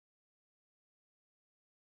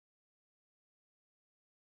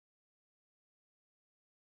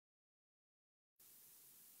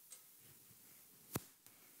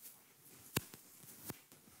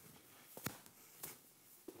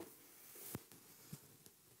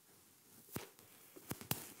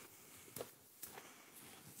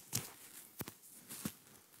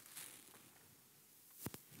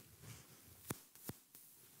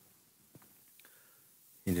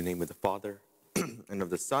In the name of the Father, and of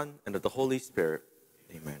the Son, and of the Holy Spirit.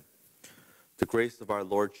 Amen. The grace of our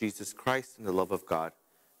Lord Jesus Christ, and the love of God,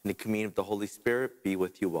 and the communion of the Holy Spirit be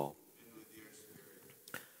with you all. And with your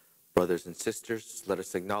spirit. Brothers and sisters, let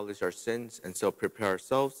us acknowledge our sins and so prepare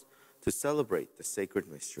ourselves to celebrate the sacred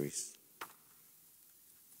mysteries.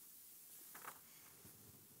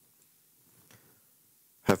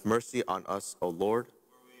 Have mercy on us, O Lord.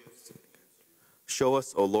 Show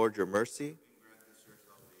us, O Lord, your mercy.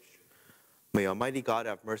 May Almighty God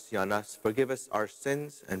have mercy on us, forgive us our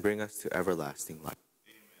sins, and bring us to everlasting life.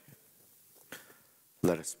 Amen.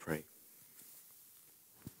 Let us pray.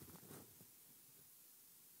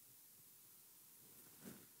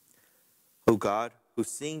 O God, who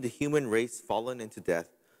seeing the human race fallen into death,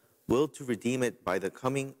 willed to redeem it by the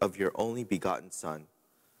coming of your only begotten Son,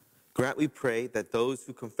 grant, we pray, that those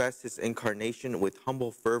who confess his incarnation with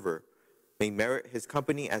humble fervor may merit his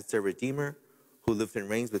company as their Redeemer, who lives and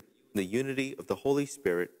reigns with the unity of the Holy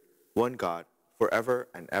Spirit, one God, forever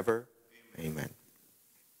and ever. Amen.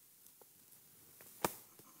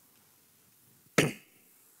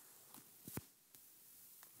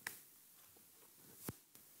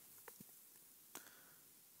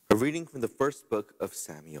 A reading from the first book of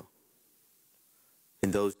Samuel.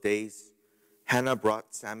 In those days, Hannah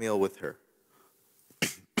brought Samuel with her,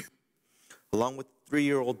 along with a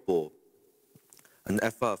 3-year-old bull, an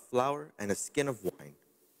ephah of flour, and a skin of wine,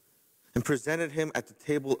 and presented him at the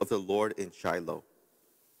table of the Lord in Shiloh.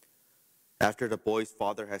 After the boy's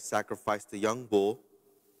father had sacrificed the young bull,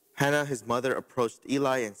 Hannah, his mother, approached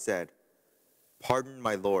Eli and said, "Pardon,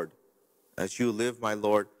 my lord. As you live, my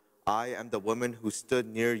lord, I am the woman who stood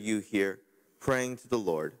near you here, praying to the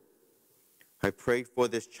Lord. I prayed for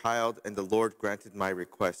this child, and the Lord granted my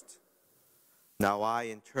request. Now I,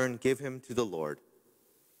 in turn, give him to the Lord.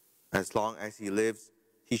 As long as he lives,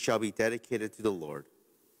 he shall be dedicated to the Lord."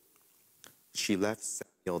 She left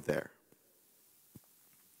Samuel there.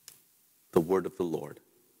 The word of the Lord.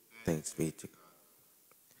 Thanks be to God.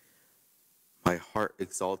 My heart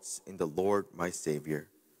exalts in the Lord, my Savior.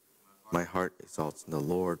 My heart exalts in the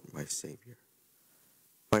Lord, my Savior.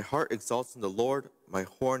 My heart exalts in the Lord. My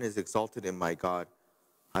horn is exalted in my God.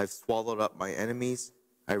 I've swallowed up my enemies.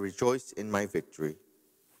 I rejoice in my victory.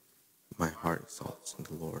 My heart exalts in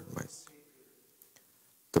the Lord, my Savior.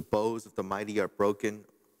 The bows of the mighty are broken,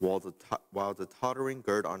 while the tottering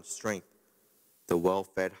gird on strength. The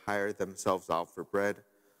well-fed hire themselves out for bread,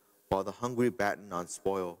 while the hungry batten on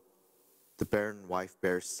spoil. The barren wife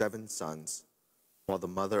bears 7 sons, while the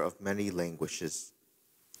mother of many languishes.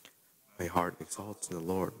 My heart exalts in the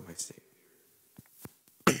Lord, my Savior.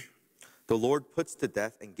 The Lord puts to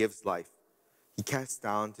death and gives life. He casts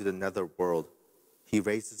down to the nether world. He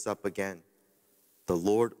raises up again. The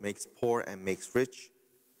Lord makes poor and makes rich.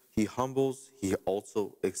 He humbles, he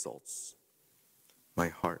also exalts. My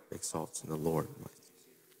heart exalts in the Lord, my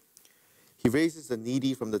Savior. He raises the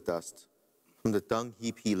needy from the dust. From the dung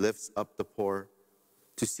heap he lifts up the poor,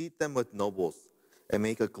 to seat them with nobles and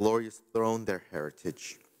make a glorious throne their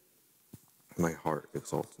heritage. My heart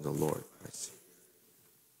exalts in the Lord, my Savior.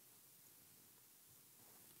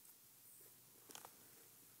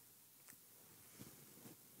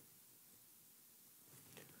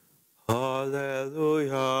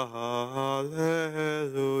 Hallelujah,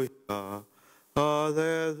 hallelujah,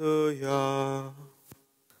 hallelujah,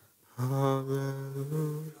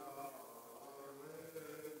 hallelujah,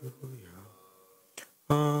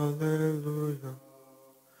 hallelujah.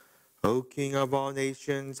 O King of all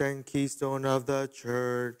nations and keystone of the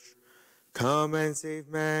church, come and save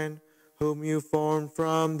man whom you formed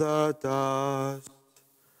from the dust.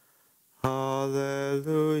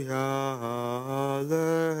 Hallelujah,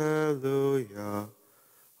 hallelujah,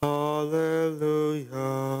 hallelujah.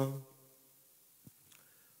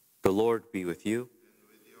 The Lord be with you. And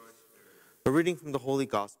with your spirit. A reading from the Holy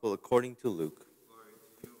Gospel according to Luke. Glory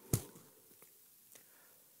to you, O Lord.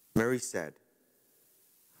 Mary said,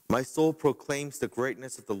 "My soul proclaims the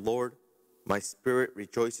greatness of the Lord. My spirit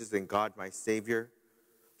rejoices in God my Savior,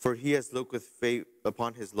 for he has looked with favor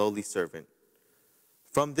upon his lowly servant.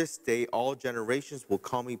 From this day all generations will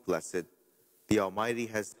call me blessed. The Almighty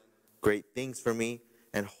has great things for me,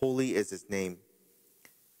 and holy is his name.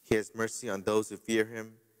 He has mercy on those who fear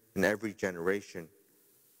him in every generation.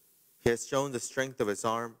 He has shown the strength of his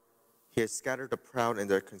arm. He has scattered the proud in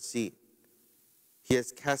their conceit. He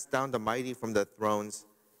has cast down the mighty from their thrones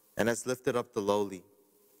and has lifted up the lowly.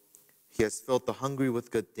 He has filled the hungry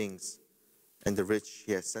with good things, and the rich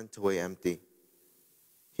he has sent away empty.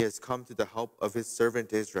 He has come to the help of his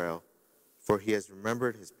servant Israel, for he has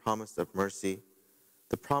remembered his promise of mercy,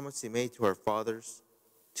 the promise he made to our fathers,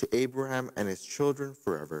 to Abraham and his children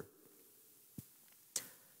forever.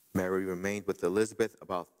 Mary remained with Elizabeth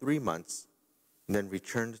about 3 months and then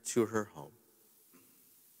returned to her home.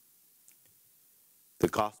 The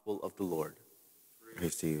Gospel of the Lord.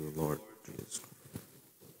 Praise to you, Lord Jesus Christ.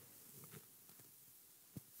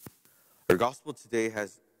 Our Gospel today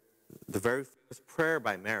has the very famous prayer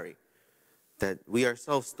by Mary that we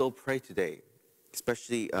ourselves still pray today,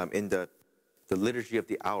 especially in the Liturgy of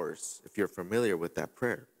the Hours, if you're familiar with that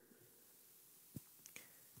prayer.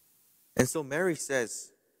 And so Mary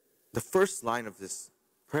says, the first line of this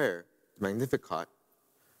prayer, Magnificat,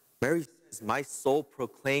 Mary says, "My soul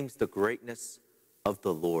proclaims the greatness of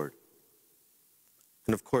the Lord."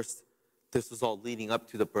 And of course, this was all leading up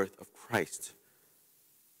to the birth of Christ.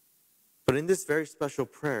 But in this very special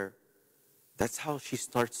prayer, that's how she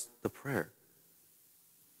starts the prayer.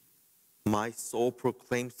 My soul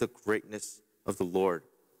proclaims the greatness of the Lord.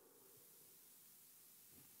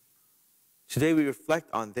 Today we reflect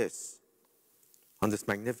on this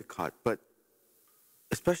Magnificat, but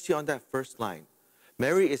especially on that first line.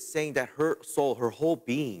 Mary is saying that her soul, her whole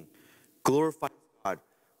being, glorifies God,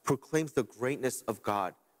 proclaims the greatness of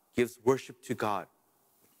God, gives worship to God.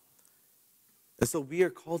 And so we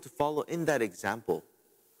are called to follow in that example.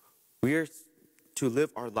 We are to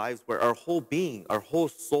live our lives where our whole being, our whole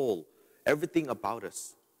soul, everything about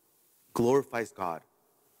us glorifies God.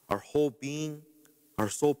 Our whole being, our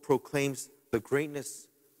soul proclaims the greatness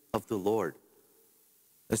of the Lord.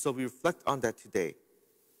 And so we reflect on that today.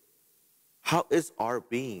 How is our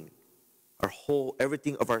being, our whole,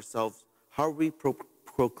 everything of ourselves, how are we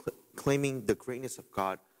proclaiming the greatness of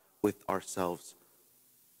God with ourselves?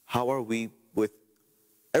 How are we, with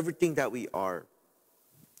everything that we are,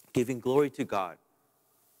 giving glory to God,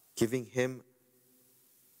 giving Him,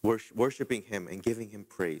 worshiping Him, and giving Him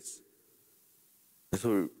praise? And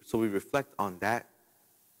so we reflect on that.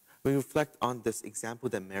 We reflect on this example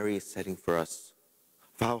that Mary is setting for us,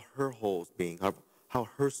 of how her whole being, how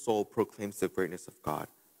her soul proclaims the greatness of God.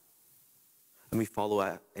 And we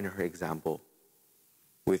follow in her example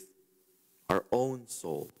with our own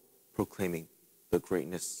soul proclaiming the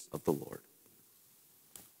greatness of the Lord.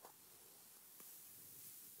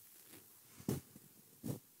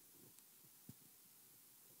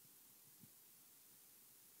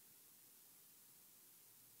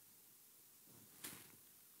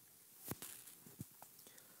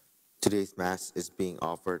 Today's Mass is being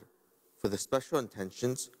offered for the special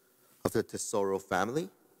intentions of the Tesoro family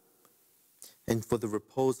and for the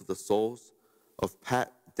repose of the souls of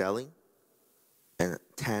Pat Delling and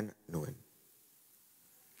Tan Nguyen.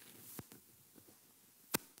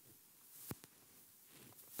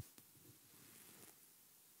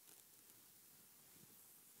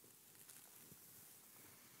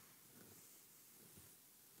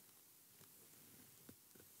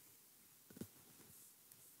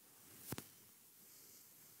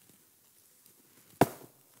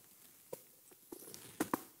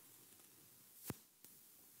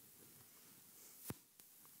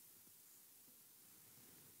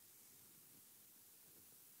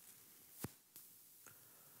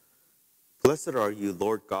 Blessed are you,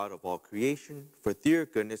 Lord God of all creation, for through your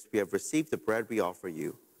goodness we have received the bread we offer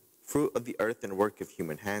you, fruit of the earth and work of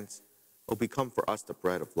human hands, will become for us the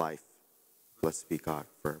bread of life. Blessed be God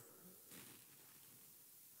forever.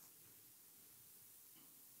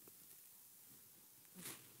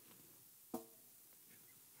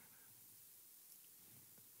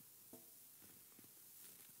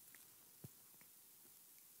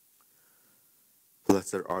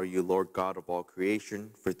 Blessed are you, Lord God of all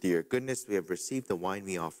creation, for through your goodness we have received the wine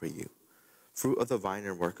we offer you, fruit of the vine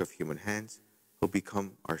and work of human hands, will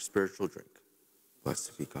become our spiritual drink.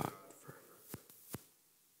 Blessed be God forever.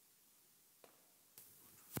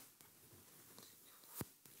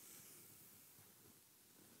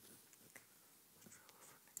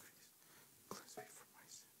 Cleanse me from my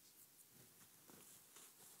sins.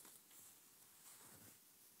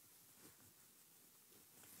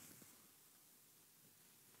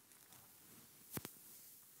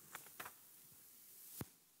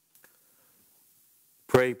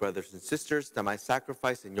 Pray, brothers and sisters, that my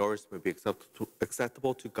sacrifice and yours may be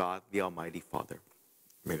acceptable to God, the Almighty Father.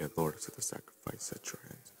 May the Lord accept the sacrifice at your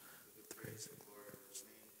hands. With praise and glory.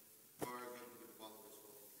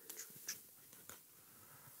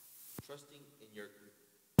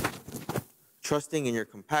 Trusting in your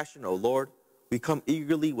compassion, O Lord, we come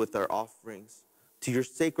eagerly with our offerings to your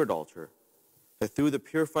sacred altar, that through the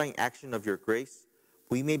purifying action of your grace,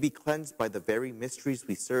 we may be cleansed by the very mysteries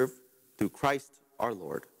we serve through Christ our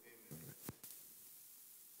Lord. Amen.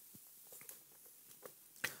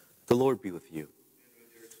 The Lord be with you.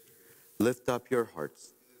 Lift up your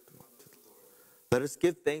hearts. Let us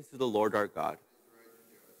give thanks to the Lord our God.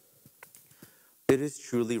 It is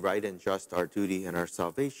truly right and just, our duty and our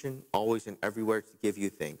salvation, always and everywhere to give you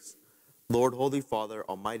thanks. Lord, Holy Father,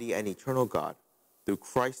 Almighty and eternal God, through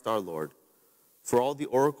Christ our Lord, for all the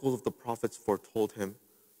oracles of the prophets foretold him,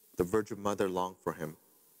 the Virgin Mother longed for him.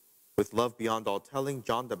 With love beyond all telling,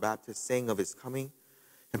 John the Baptist sang of his coming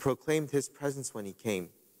and proclaimed his presence when he came.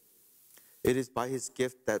 It is by his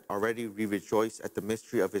gift that already we rejoice at the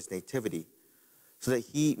mystery of his nativity, so that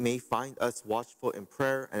he may find us watchful in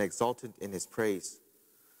prayer and exalted in his praise.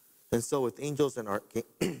 And so with angels and,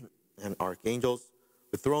 and archangels,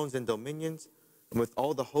 with thrones and dominions, and with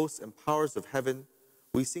all the hosts and powers of heaven,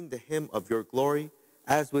 we sing the hymn of your glory,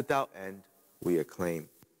 as without end we acclaim.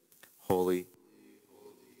 Holy,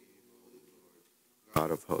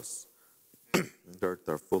 God of hosts, the earth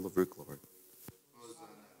are full of your glory.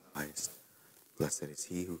 Highest, blessed is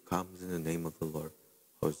he who comes in the name of the Lord.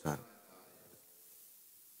 Hosanna.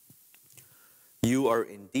 You are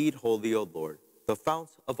indeed holy, O Lord, the fount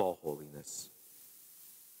of all holiness.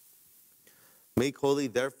 Make holy,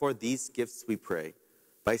 therefore, these gifts, we pray,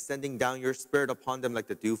 by sending down your Spirit upon them like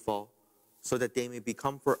the dewfall, so that they may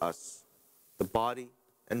become for us the body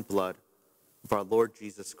and blood of our Lord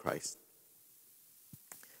Jesus Christ.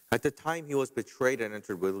 At the time he was betrayed and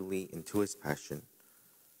entered willingly into his passion,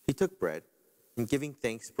 he took bread, and giving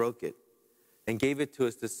thanks, broke it, and gave it to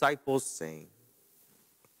his disciples, saying,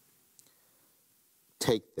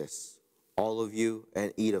 "Take this, all of you,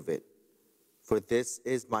 and eat of it, for this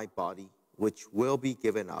is my body, which will be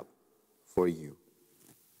given up for you."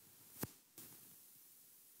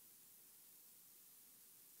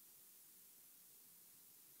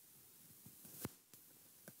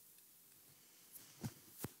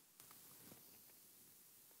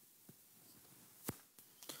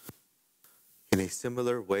 In a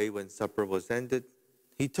similar way, when supper was ended,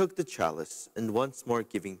 he took the chalice, and once more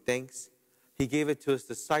giving thanks, he gave it to his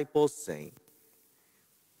disciples, saying,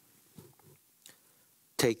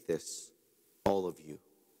 "Take this, all of you,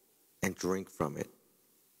 and drink from it.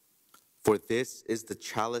 For this is the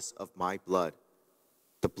chalice of my blood,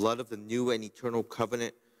 the blood of the new and eternal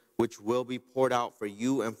covenant, which will be poured out for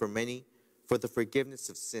you and for many for the forgiveness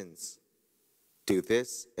of sins. Do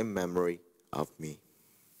this in memory of me."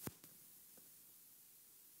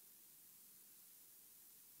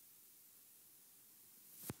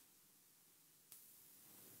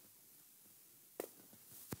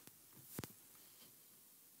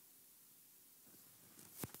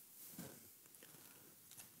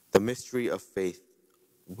 The mystery of faith,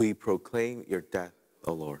 we proclaim your death,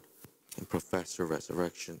 O Lord, and profess your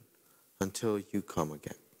resurrection until you come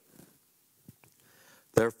again.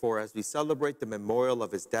 Therefore, as we celebrate the memorial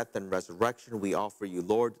of his death and resurrection, we offer you,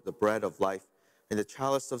 Lord, the bread of life and the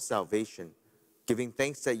chalice of salvation, giving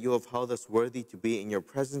thanks that you have held us worthy to be in your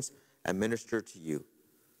presence and minister to you.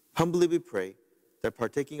 Humbly we pray that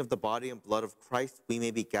partaking of the body and blood of Christ, we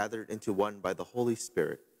may be gathered into one by the Holy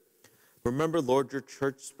Spirit. Remember, Lord, your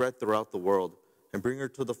church spread throughout the world, and bring her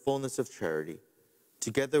to the fullness of charity,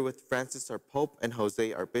 together with Francis our Pope and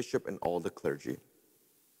Jose our Bishop and all the clergy.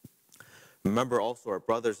 Remember also our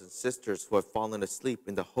brothers and sisters who have fallen asleep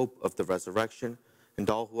in the hope of the resurrection, and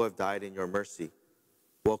all who have died in your mercy.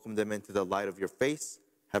 Welcome them into the light of your face.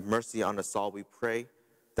 Have mercy on us all, we pray,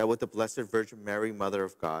 that with the Blessed Virgin Mary, Mother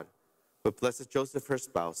of God, with Blessed Joseph, her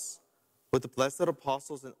spouse, with the blessed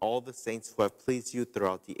apostles and all the saints who have pleased you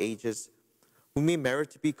throughout the ages, we may merit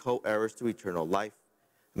to be co-heirs to eternal life,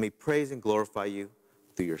 and may praise and glorify you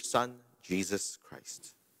through your Son, Jesus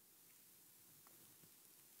Christ.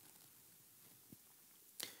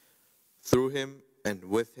 Through him, and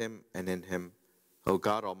with him, and in him, O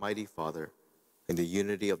God, Almighty Father, in the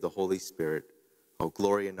unity of the Holy Spirit, O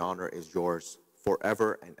glory and honor is yours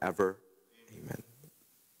forever and ever. Amen.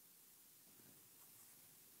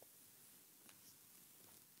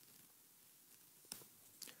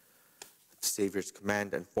 At the Savior's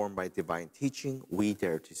command, and formed by divine teaching, we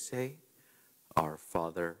dare to say, Our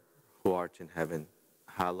Father, who art in heaven,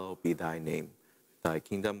 hallowed be thy name. Thy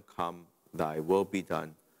kingdom come, thy will be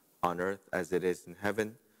done, on earth as it is in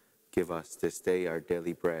heaven. Give us this day our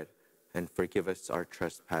daily bread, and forgive us our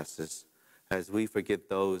trespasses, as we forgive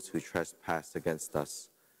those who trespass against us.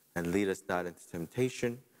 And lead us not into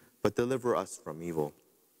temptation, but deliver us from evil.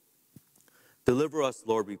 Deliver us,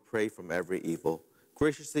 Lord, we pray, from every evil.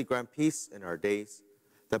 Graciously grant peace in our days,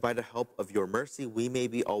 that by the help of your mercy we may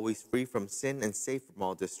be always free from sin and safe from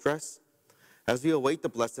all distress, as we await the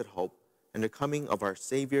blessed hope and the coming of our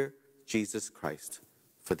Savior, Jesus Christ.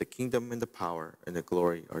 For the kingdom and the power and the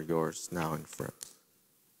glory are yours now and forever.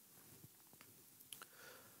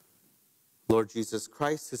 Lord Jesus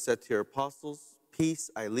Christ, who said to your apostles,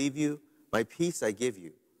 Peace I leave you, my peace I give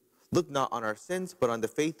you. Look not on our sins, but on the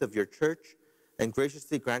faith of your church, and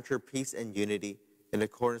graciously grant her peace and unity in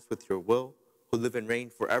accordance with your will, who live and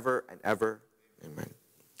reign forever and ever. Amen.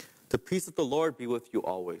 The peace of the Lord be with you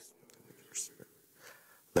always.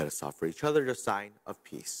 Let us offer each other the sign of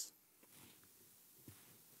peace.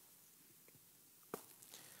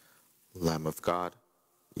 Lamb of God,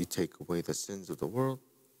 you take away the sins of the world,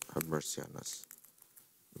 have mercy on us.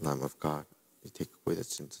 Lamb of God, you take away the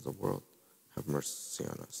sins of the world, have mercy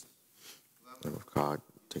on us. Lamb of God,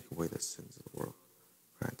 take away the sins of the world,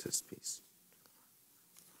 grant us peace.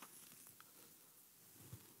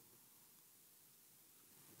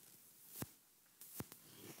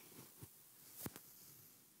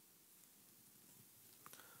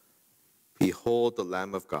 Behold the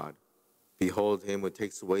Lamb of God. Behold him who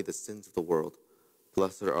takes away the sins of the world.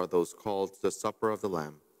 Blessed are those called to the supper of the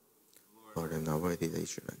Lamb. Lord, I am not worthy that you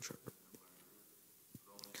should enter.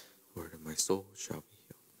 Lord, and my soul shall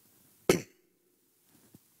be healed.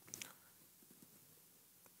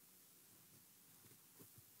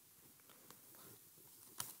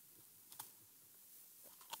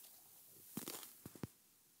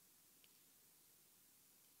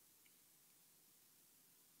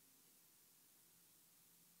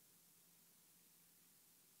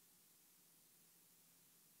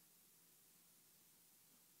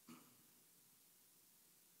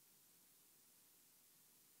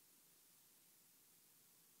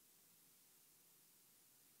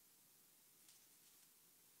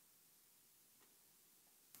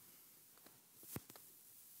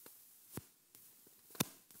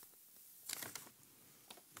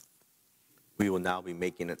 We will now be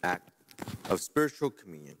making an act of spiritual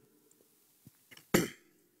communion.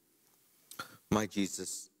 My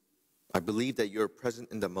Jesus, I believe that you are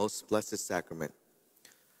present in the most blessed sacrament.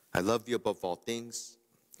 I love you above all things,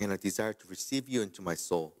 and I desire to receive you into my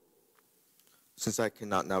soul. Since I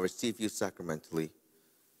cannot now receive you sacramentally,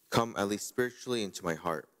 come at least spiritually into my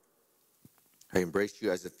heart. I embrace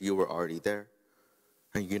you as if you were already there,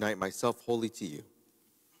 and unite myself wholly to you.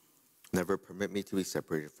 Never permit me to be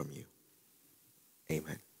separated from you.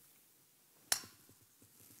 Amen.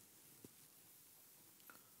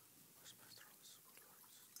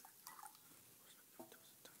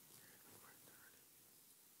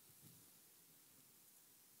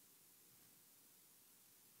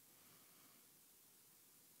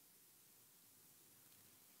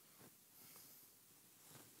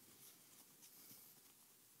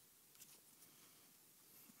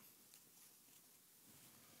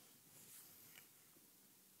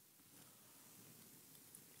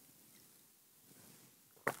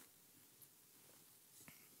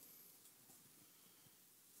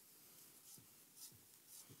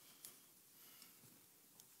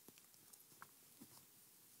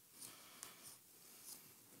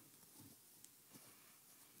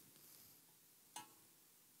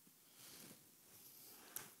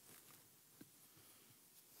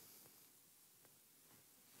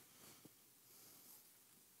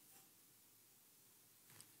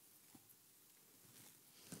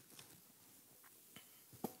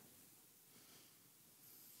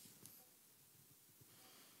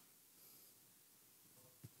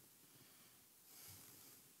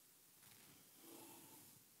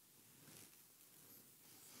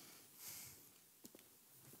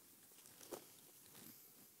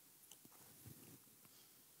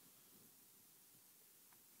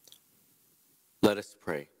 Let us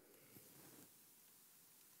pray.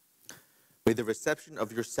 May the reception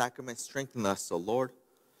of your sacrament strengthen us, O Lord,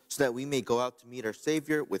 so that we may go out to meet our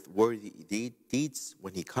Savior with worthy deeds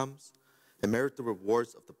when he comes, and merit the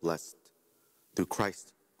rewards of the blessed, through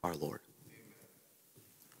Christ our Lord. Amen.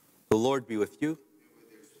 The Lord be with you.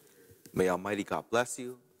 May Almighty God bless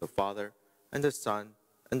you, the Father, and the Son,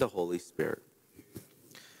 and the Holy Spirit.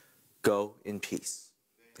 Go in peace.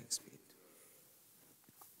 Thanks be.